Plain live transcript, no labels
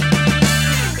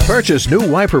Purchase new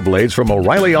wiper blades from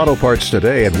O'Reilly Auto Parts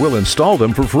today and we'll install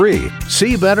them for free.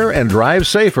 See better and drive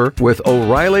safer with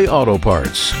O'Reilly Auto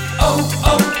Parts.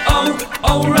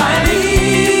 O'Reilly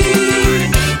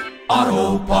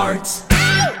Auto Parts.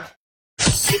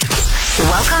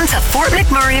 Welcome to Fort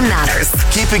McMurray Matters.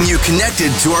 Keeping you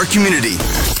connected to our community.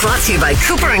 Brought to you by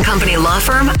Cooper & Company Law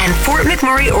Firm and Fort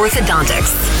McMurray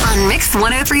Orthodontics on Mix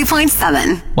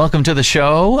 103.7. Welcome to the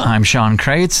show. I'm Sean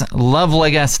Kreitz.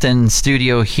 Lovely guest in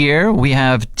studio here. We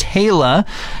have Tayla.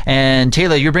 And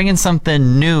Tayla, you're bringing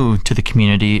something new to the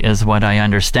community is what I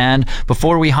understand.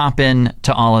 Before we hop in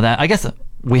to all of that, I guess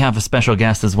we have a special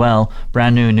guest as well.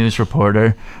 Brand new news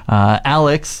reporter,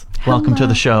 Alex. Hello. Welcome to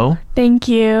the show. Thank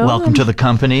you. Welcome to the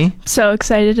company. So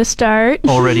excited to start.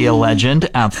 Already a legend.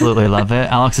 Absolutely love it.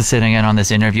 Alex is sitting in on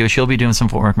this interview. She'll be doing some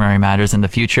Fort McMurray Matters in the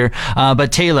future.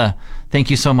 But Tayla,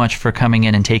 thank you so much for coming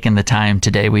in and taking the time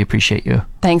today. We appreciate you.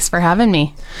 Thanks for having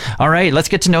me. All right, let's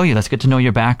get to know you. Let's get to know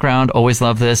your background. Always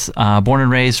love this. Born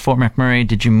and raised Fort McMurray.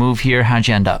 Did you move here? How'd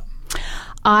you end up?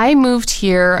 I moved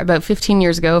here about 15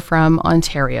 years ago from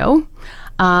Ontario.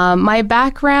 My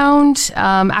background,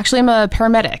 actually, I'm a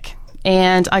paramedic,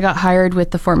 and I got hired with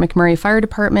the Fort McMurray Fire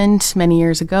Department many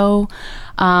years ago.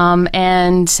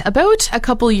 And about a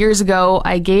couple years ago,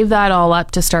 I gave that all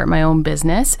up to start my own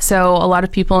business. So a lot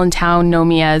of people in town know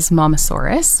me as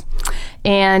Mamasaurus.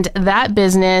 And that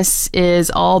business is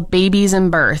all babies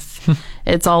and birth.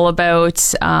 It's all about,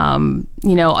 so I'm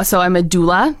a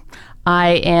doula. I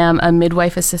am a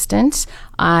midwife assistant.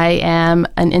 I am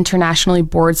an internationally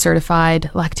board certified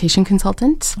lactation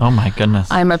consultant. Oh my goodness.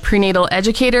 I'm a prenatal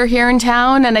educator here in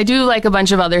town, and I do like a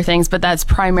bunch of other things, but that's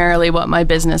primarily what my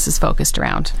business is focused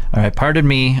around. All right, pardon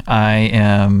me. I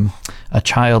am a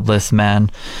childless man.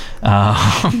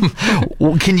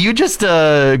 Can you just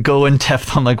go in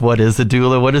depth on what is a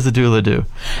doula? What does a doula do?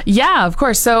 Yeah, of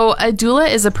course. So a doula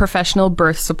is a professional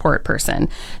birth support person.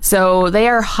 So they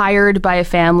are hired by a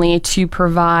family to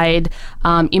provide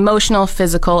emotional,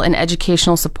 physical, and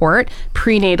educational support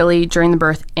prenatally, during the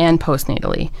birth, and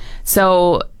postnatally.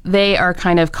 So they are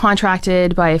kind of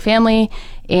contracted by a family,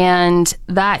 and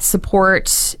that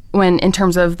support, when in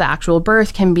terms of the actual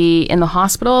birth, can be in the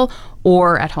hospital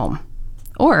or at home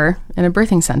or in a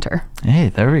birthing center. Hey,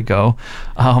 there we go.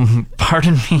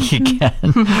 Pardon me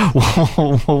again.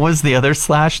 What was the other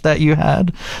slash that you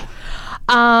had?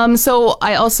 So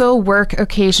I also work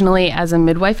occasionally as a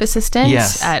midwife assistant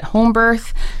at home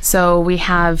birth. So we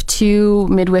have 2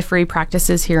 midwifery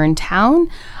practices here in town.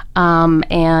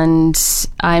 And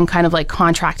I'm kind of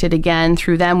contracted again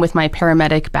through them with my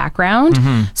paramedic background.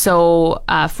 Mm-hmm. So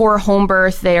for home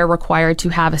birth, they are required to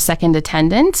have a second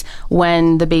attendant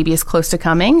when the baby is close to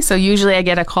coming. So usually I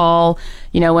get a call,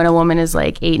 when a woman is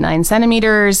 8-9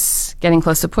 centimeters, getting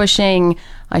close to pushing.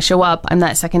 I show up, I'm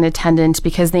that second attendant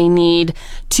because they need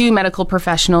 2 medical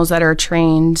professionals that are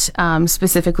trained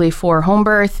specifically for home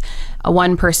birth.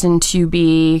 One person to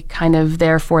be kind of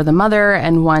there for the mother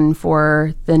and one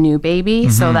for the new baby.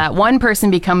 Mm-hmm. So that one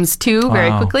person becomes 2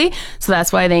 very quickly. So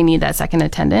that's why they need that second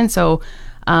attendant. So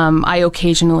I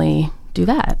occasionally do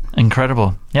that.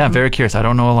 Incredible. Yeah, very curious. I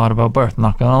don't know a lot about birth, I'm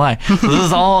not going to lie. So this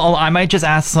is all, I might just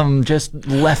ask some just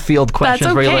left field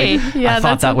questions. That's okay. Where I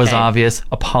thought that was obvious.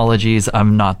 Apologies,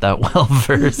 I'm not that well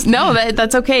versed. No,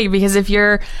 that's okay, because if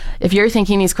you're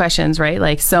thinking these questions,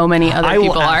 right, so many other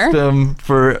people are. I will ask them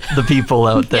for the people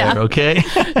out there, okay?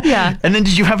 Yeah. And then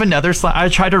did you have another slide? I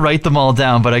tried to write them all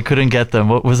down, but I couldn't get them.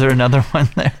 Was there another one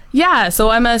there? Yeah, so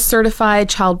I'm a certified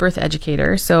childbirth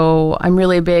educator, so I'm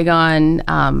really big on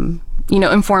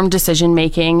informed decision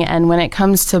making. And when it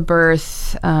comes to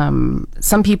birth,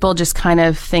 some people just kind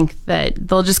of think that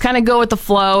they'll just kind of go with the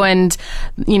flow and,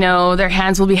 their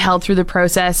hands will be held through the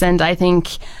process. And I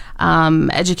think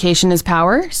education is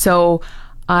power. So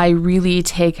I really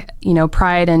take,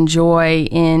 pride and joy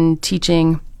in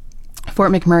teaching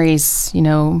Fort McMurray's,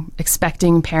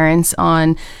 expecting parents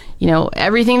on,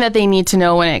 everything that they need to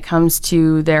know when it comes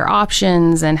to their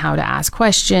options and how to ask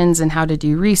questions and how to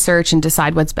do research and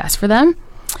decide what's best for them.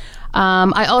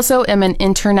 I also am an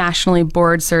internationally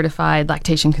board certified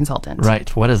lactation consultant. Right.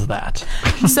 What is that?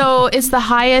 So it's the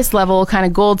highest level, kind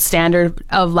of gold standard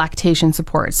of lactation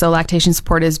support. So lactation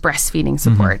support is breastfeeding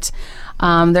support.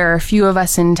 Mm-hmm. There are a few of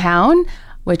us in town,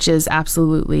 which is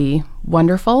absolutely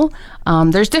wonderful.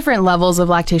 There's different levels of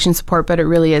lactation support, but it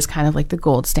really is kind of like the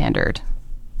gold standard.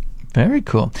 Very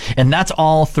cool. And that's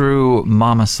all through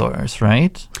Mamasaurus,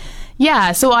 right?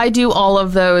 Yeah, so I do all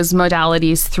of those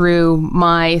modalities through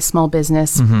my small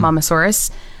business,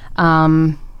 Mamasaurus.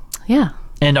 Yeah.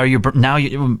 And are you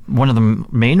one of the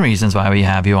main reasons why we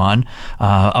have you on,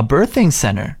 a birthing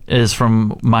center is,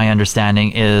 from my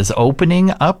understanding, is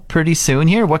opening up pretty soon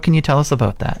here. What can you tell us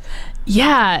about that?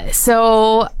 Yeah,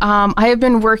 so I have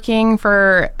been working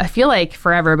for, I feel like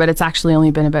forever, but it's actually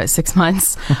only been about 6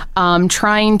 months,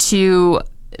 trying to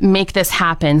make this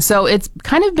happen. So it's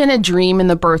kind of been a dream in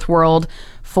the birth world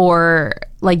for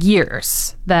like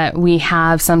years that we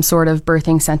have some sort of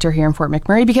birthing center here in Fort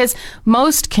McMurray, because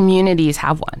most communities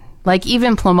have one. Like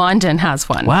even Plamondon has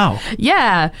one. Wow.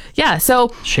 Yeah.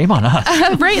 So shame on us.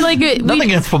 Right? Like nothing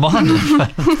against Plamondon.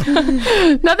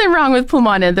 But nothing wrong with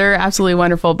Plamondon. They're absolutely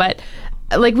wonderful, but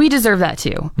like we deserve that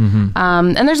too.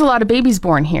 And there's a lot of babies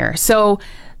born here. So,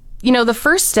 the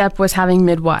first step was having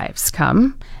midwives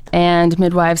come, and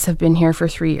midwives have been here for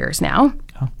 3 years now.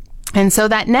 And so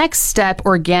that next step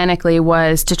organically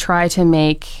was to try to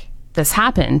make this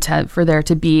happen, for there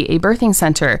to be a birthing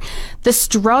center. The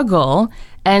struggle,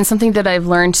 and something that I've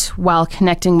learned while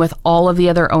connecting with all of the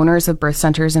other owners of birth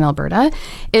centers in Alberta,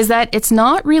 is that it's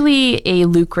not really a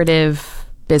lucrative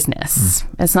business.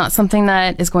 It's not something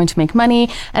that is going to make money.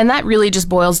 And that really just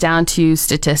boils down to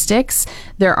statistics.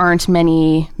 There aren't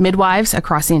many midwives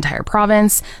across the entire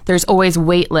province. There's always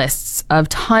wait lists of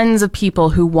tons of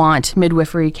people who want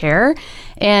midwifery care.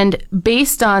 And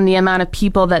based on the amount of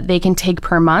people that they can take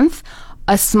per month,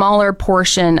 a smaller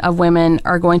portion of women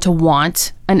are going to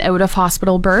want an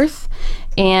out-of-hospital birth.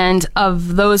 And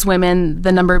of those women,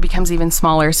 the number becomes even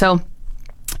smaller. So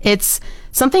it's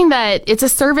something that, it's a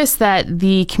service that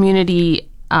the community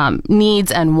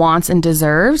needs and wants and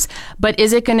deserves, but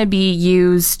is it going to be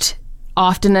used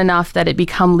often enough that it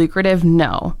become lucrative?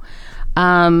 No.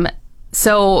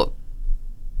 So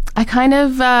I kind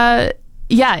of,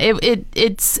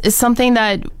 it's something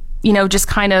that, just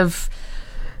kind of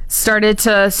started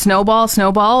to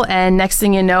snowball, and next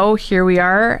thing you know, here we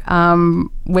are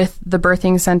with the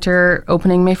birthing center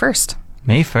opening May 1st.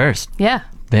 May 1st. Yeah.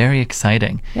 Very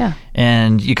exciting. Yeah.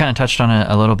 And you kind of touched on it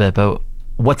a little bit, but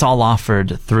what's all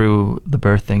offered through the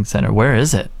birthing center? Where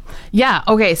is it? Yeah.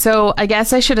 Okay. So I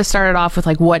guess I should have started off with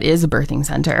like, what is a birthing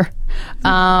center?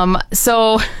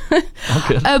 So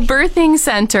a birthing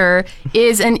center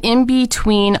is an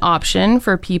in-between option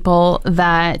for people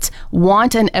that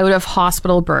want an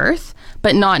out-of-hospital birth,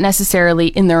 but not necessarily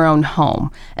in their own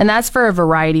home. And that's for a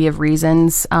variety of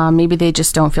reasons. Maybe they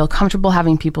just don't feel comfortable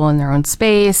having people in their own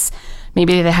space.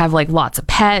 Maybe they have like lots of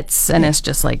pets, and it's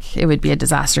just like, it would be a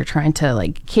disaster trying to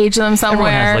like cage them somewhere.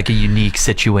 Everyone has like a unique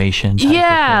situation.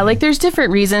 Yeah, like there's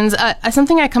different reasons.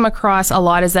 Something I come across a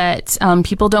lot is that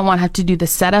people don't want to have to do the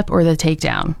setup or the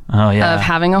takedown of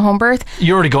having a home birth.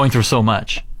 You're already going through so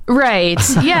much. Right.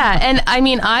 Yeah. And I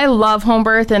mean, I love home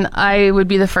birth, and I would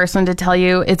be the first one to tell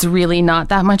you it's really not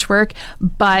that much work,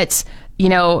 but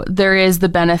there is the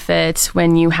benefit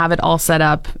when you have it all set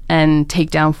up and take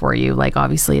down for you. Like,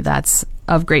 obviously, that's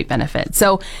of great benefit.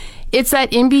 So it's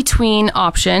that in-between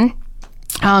option.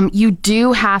 You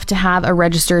do have to have a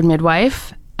registered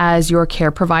midwife as your care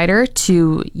provider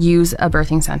to use a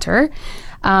birthing center.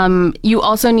 You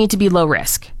also need to be low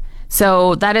risk.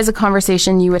 So that is a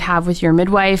conversation you would have with your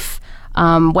midwife,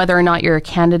 whether or not you're a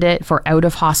candidate for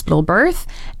out-of-hospital birth.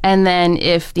 And then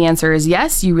if the answer is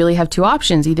yes, you really have two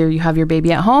options. Either you have your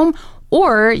baby at home,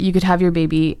 or you could have your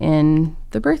baby in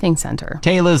the birthing center.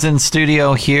 Tayla's in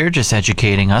studio here, just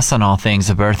educating us on all things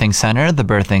the birthing center, the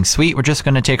birthing suite. We're just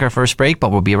going to take our first break,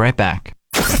 but we'll be right back.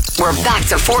 We're back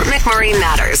to Fort McMurray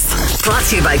Matters. Brought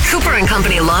to you by Cooper &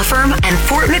 Company Law Firm and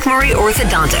Fort McMurray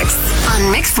Orthodontics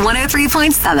on Mix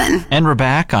 103.7. And we're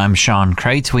back. I'm Sean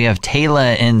Kreitz. We have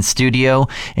Tayla in studio,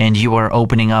 and you are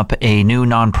opening up a new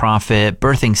nonprofit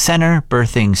birthing center,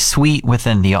 birthing suite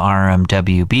within the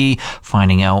RMWB,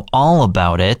 finding out all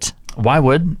about it. Why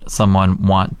would someone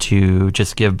want to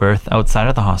just give birth outside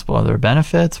of the hospital? Are there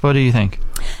benefits? What do you think?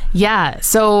 Yeah,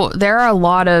 so there are a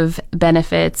lot of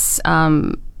benefits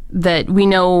that we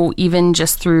know even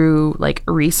just through like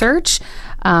research,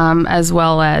 as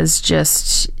well as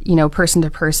just, person to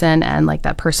person and like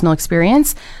that personal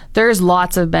experience. There's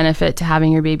lots of benefit to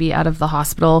having your baby out of the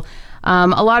hospital.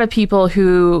 A lot of people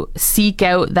who seek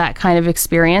out that kind of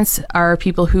experience are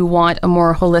people who want a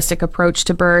more holistic approach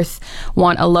to birth,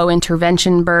 want a low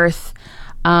intervention birth,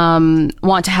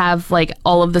 want to have like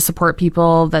all of the support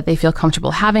people that they feel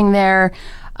comfortable having there.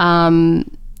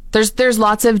 There's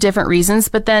lots of different reasons,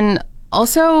 but then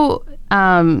also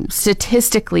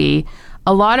statistically,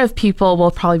 a lot of people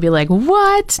will probably be like,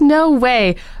 what? No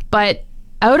way. But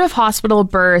out of hospital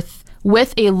birth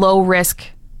with a low risk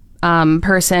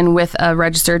person with a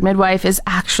registered midwife is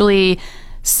actually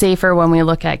safer when we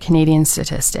look at Canadian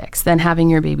statistics than having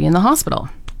your baby in the hospital.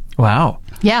 Wow.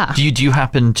 Yeah. Do you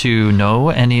happen to know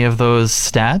any of those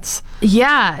stats?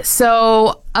 Yeah.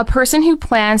 So a person who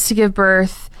plans to give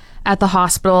birth at the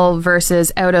hospital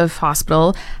versus out of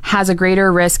hospital has a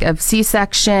greater risk of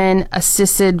C-section,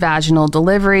 assisted vaginal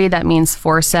delivery. That means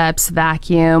forceps,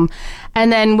 vacuum.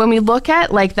 And then when we look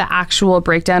at like the actual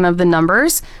breakdown of the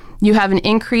numbers, you have an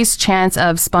increased chance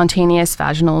of spontaneous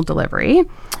vaginal delivery,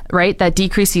 right? That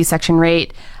decreased C-section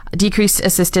rate, decreased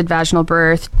assisted vaginal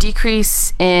birth,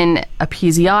 decrease in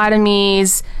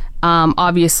episiotomies.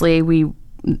 Obviously,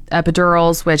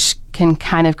 epidurals, which can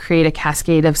kind of create a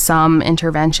cascade of some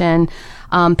intervention,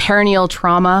 perineal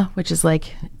trauma, which is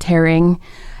like tearing,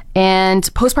 and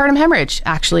postpartum hemorrhage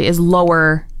actually is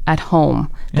lower at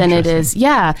home than it is.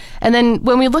 Yeah. And then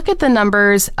when we look at the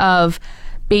numbers of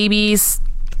babies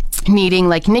needing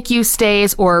like NICU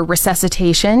stays or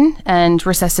resuscitation, and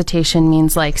resuscitation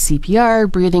means like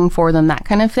CPR, breathing for them, that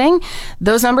kind of thing,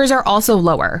 those numbers are also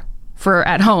lower for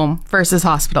at home versus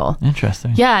hospital.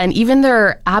 Interesting. Yeah, and even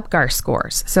their APGAR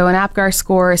scores. So an APGAR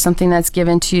score is something that's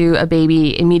given to a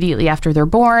baby immediately after they're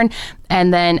born,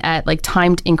 and then at like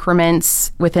timed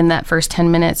increments within that first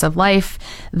 10 minutes of life,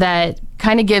 that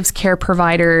kind of gives care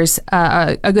providers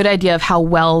a good idea of how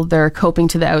well they're coping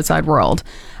to the outside world.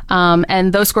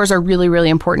 And those scores are really, really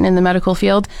important in the medical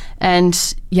field.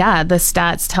 And yeah, the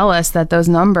stats tell us that those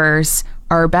numbers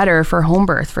are better for home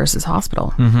birth versus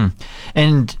hospital. Mm-hmm.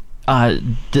 And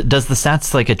does the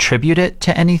stats like attribute it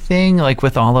to anything, like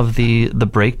with all of the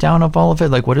breakdown of all of it?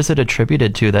 Like what is it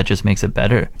attributed to that just makes it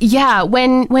better? Yeah,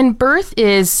 when birth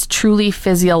is truly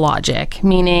physiologic,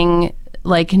 meaning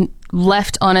like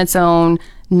left on its own,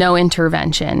 no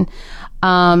intervention,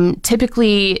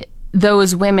 typically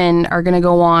those women are going to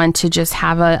go on to just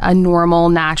have a normal,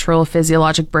 natural,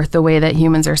 physiologic birth the way that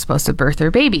humans are supposed to birth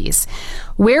their babies.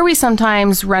 Where we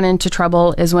sometimes run into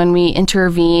trouble is when we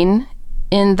intervene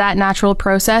in that natural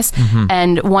process,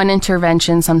 and one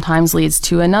intervention sometimes leads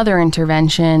to another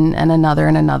intervention and another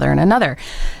and another and another.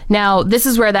 Now, this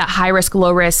is where that high risk,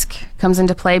 low risk comes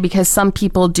into play, because some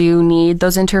people do need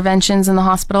those interventions in the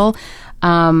hospital.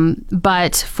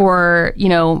 But for,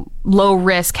 low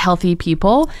risk, healthy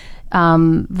people,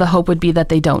 the hope would be that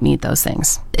they don't need those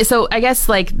things. So I guess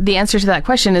like the answer to that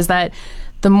question is that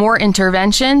the more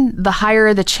intervention, the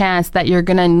higher the chance that you're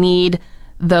going to need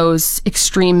those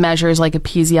extreme measures like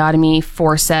episiotomy,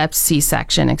 forceps,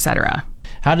 C-section, etc.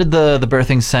 How did the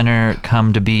birthing center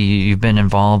come to be? You've been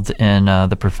involved in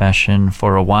the profession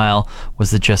for a while.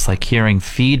 Was it just like hearing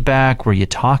feedback? Were you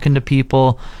talking to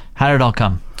people? How did it all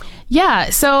come? Yeah,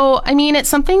 so I mean, it's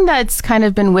something that's kind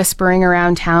of been whispering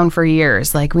around town for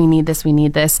years, like we need this, we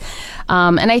need this.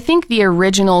 And I think the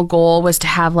original goal was to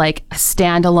have like a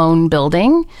standalone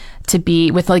building to be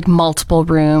with like multiple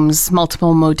rooms,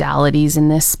 multiple modalities in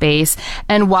this space.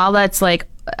 And while that's like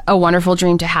a wonderful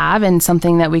dream to have and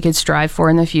something that we could strive for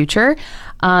in the future,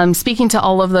 speaking to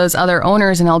all of those other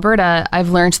owners in Alberta, I've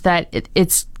learned that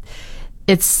it's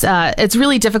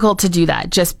really difficult to do that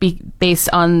just based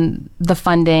on the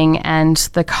funding and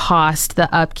the cost,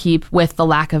 the upkeep with the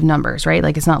lack of numbers, right?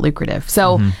 Like it's not lucrative.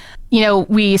 So,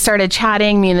 we started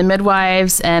chatting, me and the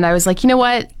midwives, and I was like, you know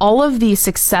what? All of these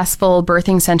successful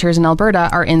birthing centers in Alberta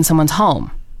are in someone's home.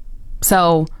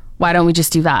 So why don't we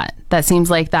just do that? That seems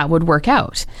like that would work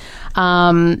out.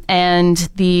 And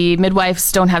the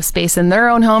midwives don't have space in their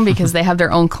own home because they have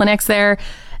their own clinics there.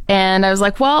 And I was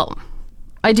like, well,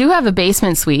 I do have a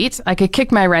basement suite. I could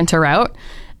kick my renter out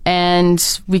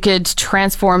and we could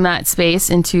transform that space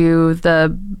into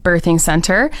the birthing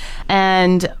center.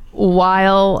 And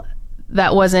while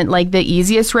that wasn't like the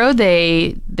easiest road,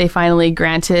 they finally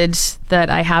granted that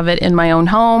I have it in my own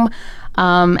home.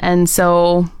 And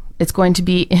so it's going to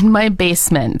be in my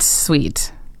basement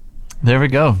suite. There we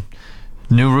go.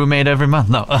 New roommate every month.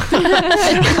 No.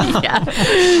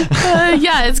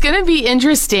 Yeah, it's going to be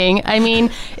interesting. I mean,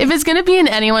 if it's going to be in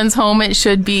anyone's home, it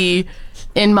should be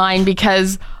in mine,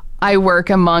 because I work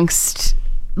amongst,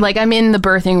 like, I'm in the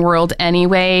birthing world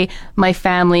anyway. My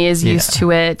family is used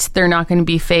to it. They're not going to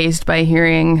be fazed by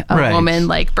hearing a woman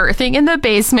like birthing in the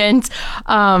basement.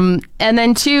 And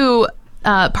then two,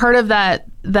 part of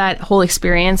that whole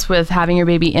experience with having your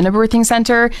baby in a birthing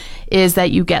center is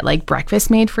that you get like breakfast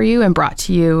made for you and brought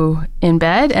to you in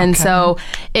bed. And so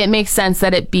it makes sense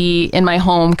that it be in my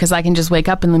home, because I can just wake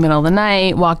up in the middle of the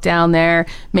night, walk down there,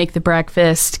 make the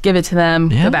breakfast, give it to them,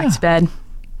 go back to bed.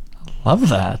 Love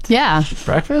that. Yeah.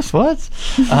 Breakfast? What?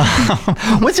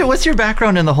 What's your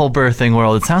background in the whole birthing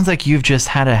world? It sounds like you've just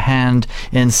had a hand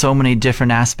in so many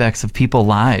different aspects of people's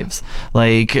lives.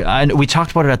 Like, we talked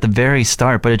about it at the very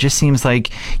start, but it just seems like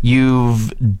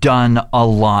you've done a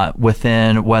lot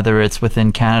within, whether it's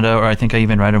within Canada, or I think I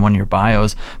even read in one of your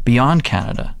bios, beyond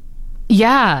Canada.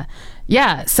 Yeah.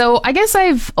 Yeah. So I guess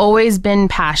I've always been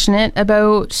passionate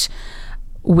about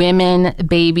women,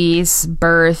 babies,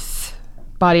 birth,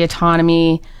 body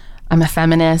autonomy. I'm a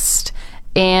feminist.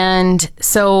 And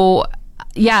so,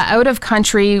 yeah, out of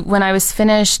country, when I was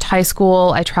finished high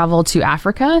school, I traveled to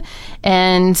Africa,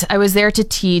 and I was there to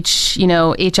teach,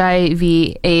 HIV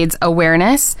AIDS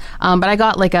awareness. But I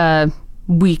got like a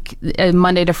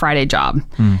Monday to Friday job.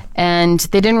 And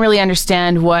they didn't really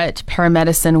understand what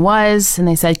paramedicine was. And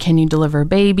they said, "Can you deliver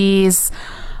babies?"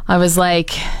 I was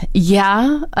like,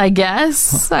 yeah, I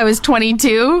guess. I was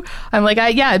 22. I'm like,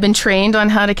 I've been trained on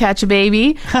how to catch a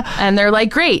baby. And they're like,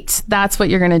 great, that's what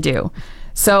you're going to do.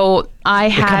 So I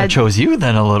kind of chose you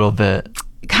then a little bit.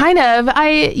 Kind of.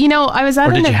 I was at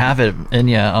Or did you have it in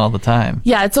you all the time?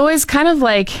 Yeah, it's always kind of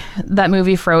like that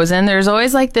movie Frozen. There's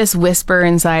always like this whisper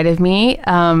inside of me.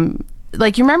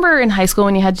 Like, you remember in high school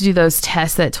when you had to do those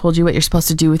tests that told you what you're supposed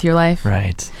to do with your life?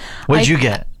 Right. What did you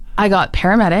get? I got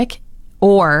paramedic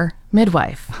or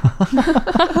midwife.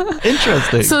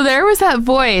 Interesting. So there was that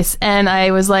voice, and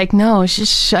I was like, no,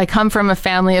 I come from a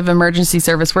family of emergency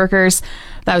service workers.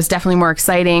 That was definitely more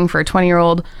exciting for a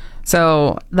 20-year-old.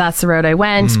 So that's the road I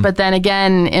went. But then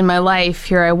again, in my life,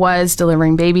 here I was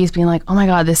delivering babies, being like, oh my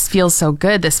God, this feels so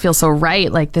good. This feels so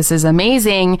right. Like, this is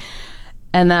amazing.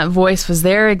 And that voice was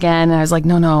there again. And I was like,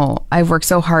 no, I've worked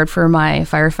so hard for my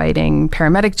firefighting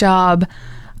paramedic job.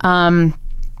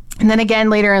 And then again,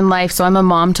 later in life, so I'm a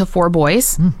mom to 4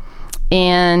 boys.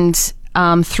 And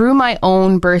through my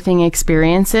own birthing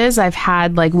experiences, I've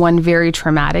had like one very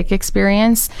traumatic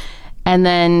experience. And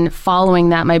then following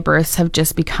that, my births have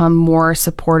just become more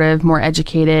supportive, more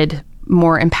educated,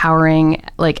 more empowering,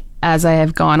 like as I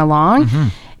have gone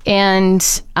along.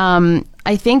 And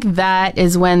I think that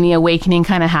is when the awakening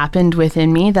kind of happened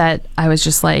within me, that I was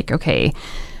just like, okay,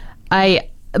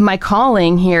 my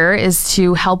calling here is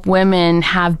to help women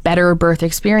have better birth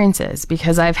experiences,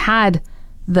 because I've had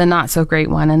the not so great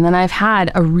one, and then I've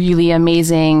had a really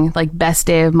amazing, like, best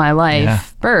day of my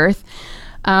life birth.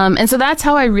 And so that's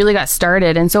how I really got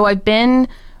started. And so I've been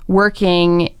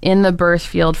working in the birth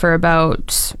field for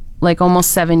about like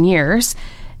almost 7 years.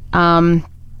 And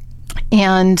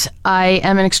I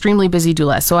am an extremely busy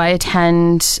doula. So I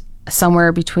attend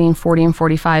somewhere between 40 and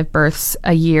 45 births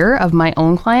a year of my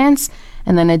own clients,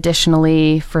 and then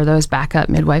additionally for those backup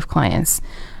midwife clients.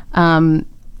 And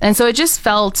so it just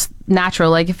felt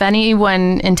natural. Like, if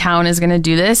anyone in town is going to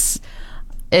do this,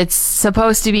 it's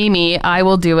supposed to be me. I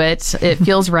will do it. It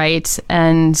feels right.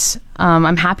 And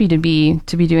I'm happy to be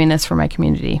doing this for my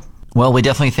community. Well, we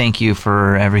definitely thank you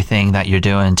for everything that you're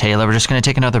doing, Tayla. We're just going to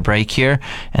take another break here,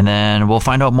 and then we'll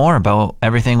find out more about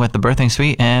everything with the Birthing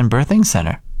Suite and Birthing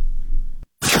Center.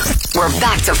 We're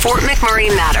back to Fort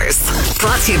McMurray Matters.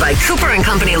 Brought to you by Cooper and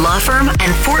Company Law Firm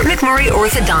and Fort McMurray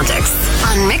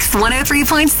Orthodontics on Mix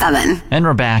 103.7. And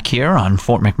we're back here on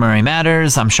Fort McMurray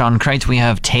Matters. I'm Sean Kreitz. We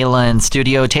have Tayla in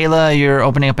studio. Tayla, you're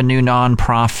opening up a new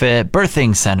nonprofit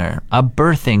birthing center, a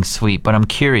birthing suite. But I'm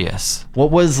curious,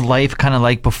 what was life kind of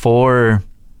like before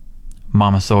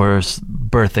Mama Sour's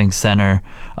birthing center?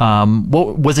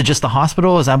 What was it? Just the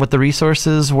hospital? Is that what the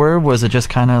resources were? Was it just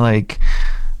kind of like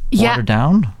watered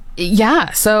down?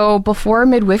 Yeah. So before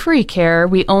midwifery care,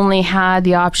 we only had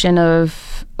the option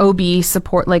of OB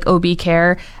support, like OB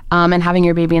care, and having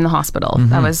your baby in the hospital. Mm-hmm.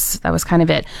 That was kind of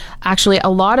it. Actually, a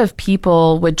lot of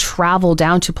people would travel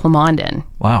down to Plamondon.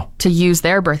 Wow. To use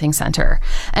their birthing center.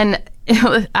 And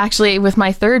actually, with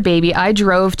my third baby, I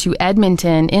drove to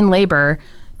Edmonton in labor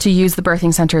to use the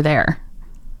birthing center there.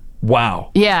 Wow.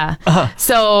 Yeah.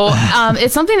 So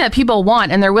it's something that people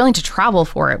want, and they're willing to travel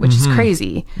for it, which is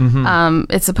crazy.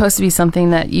 It's supposed to be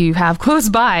something that you have close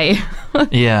by.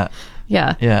 Yeah.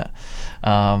 Yeah. Yeah.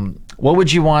 What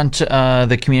would you want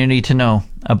the community to know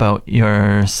about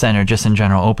your center, just in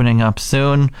general? Opening up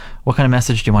soon. What kind of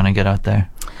message do you want to get out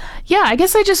there? Yeah, I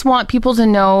guess I just want people to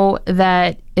know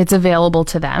that it's available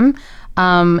to them.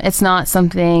 It's not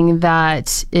something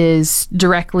that is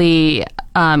directly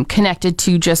connected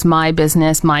to just my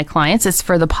business, my clients. It's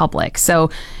for the public. So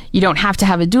you don't have to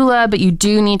have a doula, but you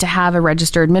do need to have a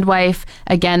registered midwife.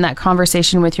 Again, that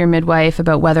conversation with your midwife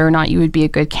about whether or not you would be a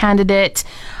good candidate.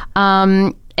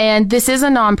 And this is a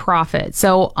nonprofit.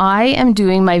 So I am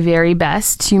doing my very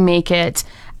best to make it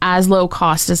as low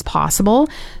cost as possible.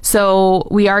 So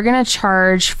we are going to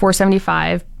charge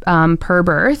 $475 per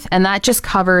birth, and that just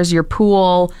covers your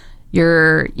pool,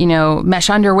 your, mesh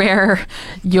underwear,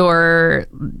 your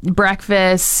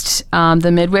breakfast,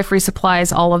 the midwifery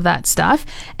supplies, all of that stuff.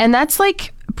 And that's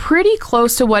like pretty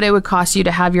close to what it would cost you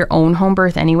to have your own home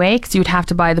birth anyway, because you would have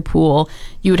to buy the pool,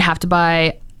 you would have to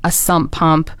buy a sump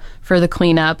pump for the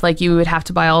cleanup, like you would have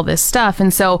to buy all this stuff.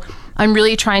 And so I'm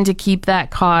really trying to keep that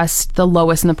cost the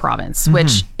lowest in the province,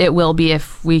 which it will be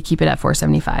if we keep it at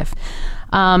 $475.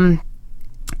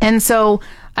 And so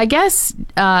I guess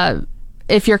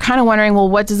if you're kind of wondering, well,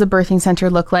 what does a birthing center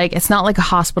look like? It's not like a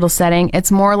hospital setting.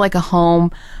 It's more like a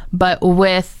home, but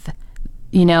with,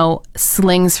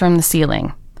 slings from the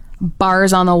ceiling,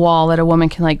 bars on the wall that a woman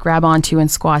can like grab onto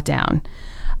and squat down.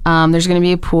 There's going to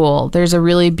be a pool. There's a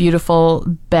really beautiful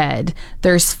bed.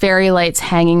 There's fairy lights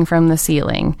hanging from the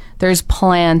ceiling. There's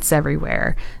plants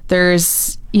everywhere.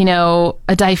 There's, a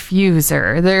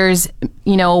diffuser. There's,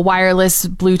 a wireless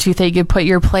Bluetooth that you could put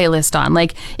your playlist on.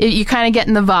 Like you kind of get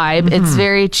in the vibe. Mm-hmm. It's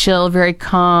very chill, very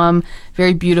calm,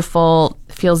 very beautiful,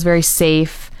 feels very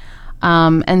safe.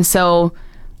 And so,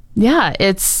 yeah,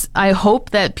 I hope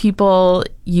that people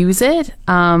use it.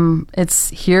 It's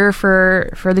here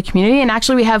for the community. And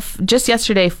actually we have just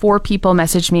yesterday, 4 people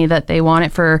messaged me that they want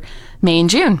it for May and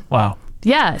June. Wow.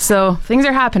 Yeah. So things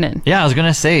are happening. Yeah. I was going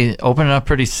to say, open it up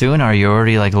pretty soon. Are you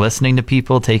already like listening to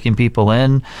people, taking people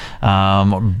in,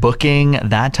 booking,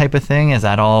 that type of thing? Is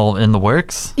that all in the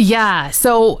works? Yeah.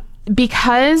 So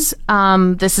because,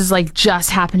 this is like just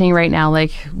happening right now,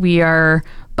 like we are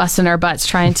busting our butts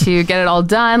trying to get it all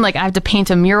done. Like I have to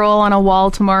paint a mural on a wall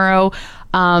tomorrow.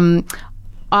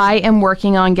 I am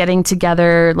working on getting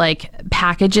together like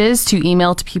packages to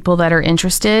email to people that are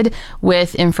interested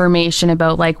with information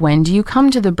about like, when do you come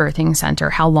to the birthing center?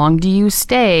 How long do you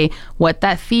stay? What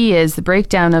that fee is, the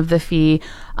breakdown of the fee.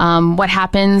 What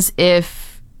happens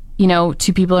if, 2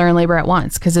 people are in labor at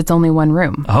once because it's only one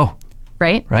room. Oh.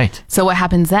 Right? Right. So what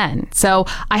happens then? So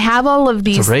I have all of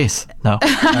these. It's a race. No.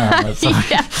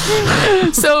 Yeah.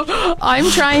 So I'm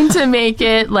trying to make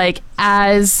it like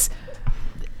I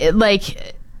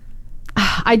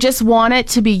just want it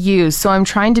to be used. So I'm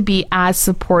trying to be as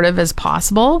supportive as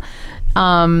possible.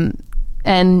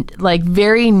 And like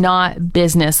very not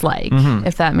business-like,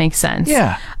 if that makes sense.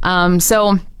 Yeah.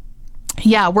 So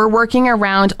yeah, we're working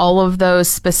around all of those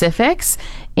specifics.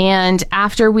 And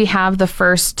after we have the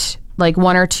first like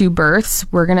 1 or 2 births,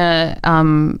 we're going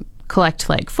to collect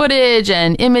like footage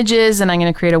and images, and I'm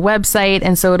going to create a website.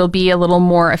 And so it'll be a little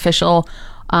more official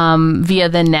via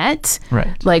the net,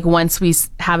 right? Like once we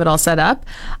have it all set up.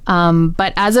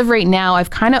 But as of right now,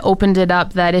 I've kind of opened it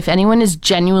up that if anyone is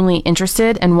genuinely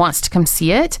interested and wants to come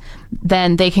see it,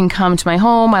 then they can come to my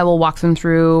home. I will walk them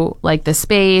through like the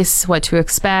space, what to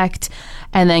expect,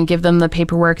 and then give them the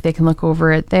paperwork. They can look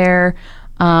over it there.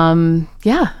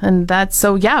 Yeah, and that's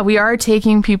so, yeah, we are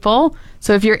taking people.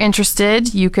 So if you're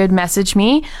interested, you could message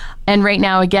me. And right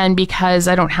now, again, because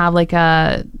I don't have like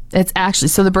it's actually,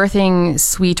 so the birthing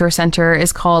suite or center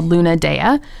is called Luna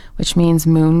Dea, which means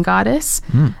moon goddess.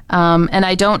 And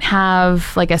I don't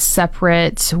have like a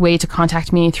separate way to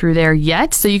contact me through there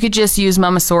yet. So you could just use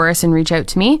Mamasaurus and reach out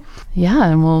to me. Yeah,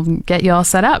 and we'll get you all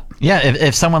set up. Yeah,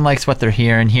 if someone likes what they're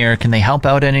hearing here, can they help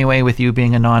out anyway with you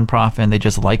being a nonprofit and they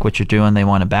just like what you're doing, they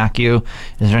want to back you?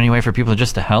 Is there any way for people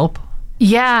just to help?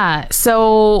 Yeah,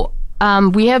 so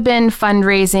we have been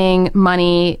fundraising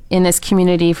money in this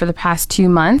community for the past 2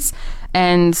 months.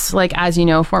 And like, as you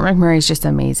know, Fort McMurray is just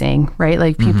amazing, right?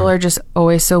 Like people are just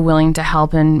always so willing to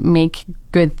help and make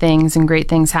good things and great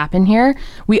things happen here.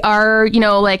 We are,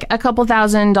 like a couple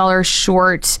 $1,000s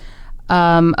short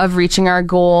of reaching our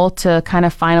goal to kind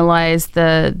of finalize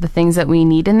the things that we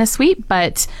need in the suite,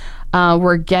 but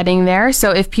we're getting there.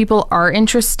 So if people are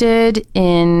interested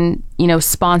in,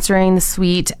 sponsoring the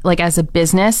suite, like as a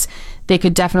business, they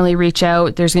could definitely reach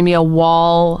out. There's going to be a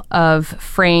wall of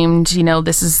framed,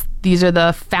 these are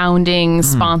the founding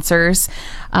sponsors.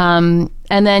 And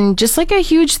then just like a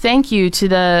huge thank you to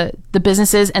the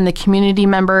businesses and the community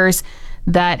members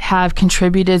that have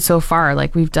contributed so far.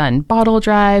 Like we've done bottle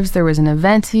drives. There was an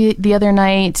event the other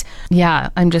night. Yeah,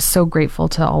 I'm just so grateful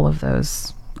to all of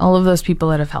those people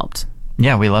that have helped.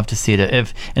 Yeah, we love to see it.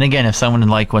 If someone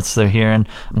like what they're hearing,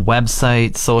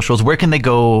 website, socials, where can they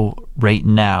go right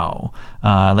now?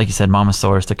 Like you said,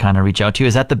 Mamasaurus to kind of reach out to you.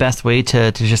 Is that the best way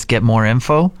to just get more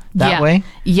info that way?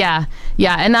 Yeah.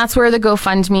 And that's where the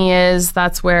GoFundMe is.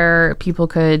 That's where people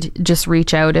could just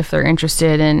reach out if they're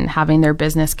interested in having their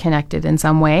business connected in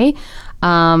some way.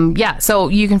 So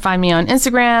you can find me on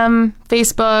Instagram,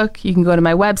 Facebook. You can go to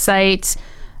my website.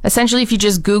 essentially, if you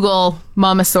just Google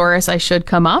Mamasaurus, I should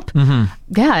come up.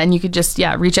 Yeah, and you could just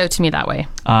reach out to me that way.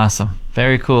 Awesome.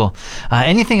 Very cool.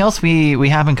 Anything else we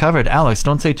haven't covered? Alex,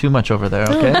 don't say too much over there,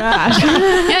 okay?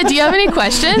 Yeah, do you have any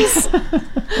questions?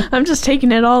 I'm just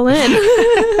taking it all in.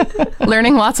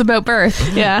 Learning lots about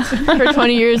birth. Yeah. For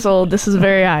 20 years old, this is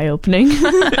very eye-opening.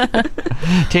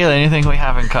 Tayla, anything we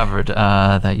haven't covered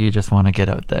that you just want to get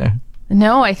out there?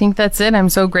 No, I think that's it. I'm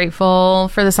so grateful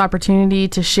for this opportunity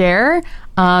to share,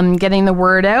 getting the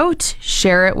word out,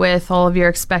 share it with all of your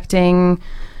expecting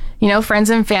friends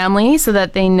and family so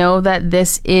that they know that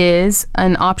this is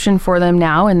an option for them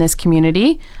now in this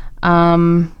community.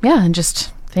 And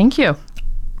just thank you.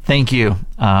 Thank you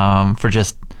for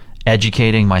just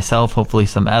educating myself, hopefully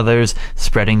some others,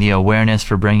 spreading the awareness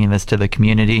for bringing this to the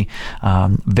community.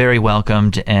 Very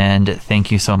welcomed, and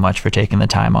thank you so much for taking the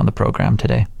time on the program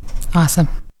today. Awesome.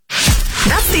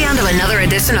 That's the end of another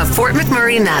edition of Fort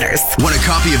McMurray Matters. Want a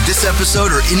copy of this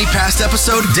episode or any past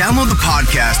episode? Download the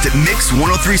podcast at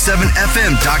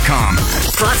mix1037fm.com.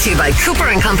 Brought to you by Cooper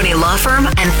 & Company Law Firm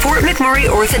and Fort McMurray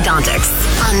Orthodontics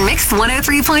on Mix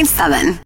 103.7.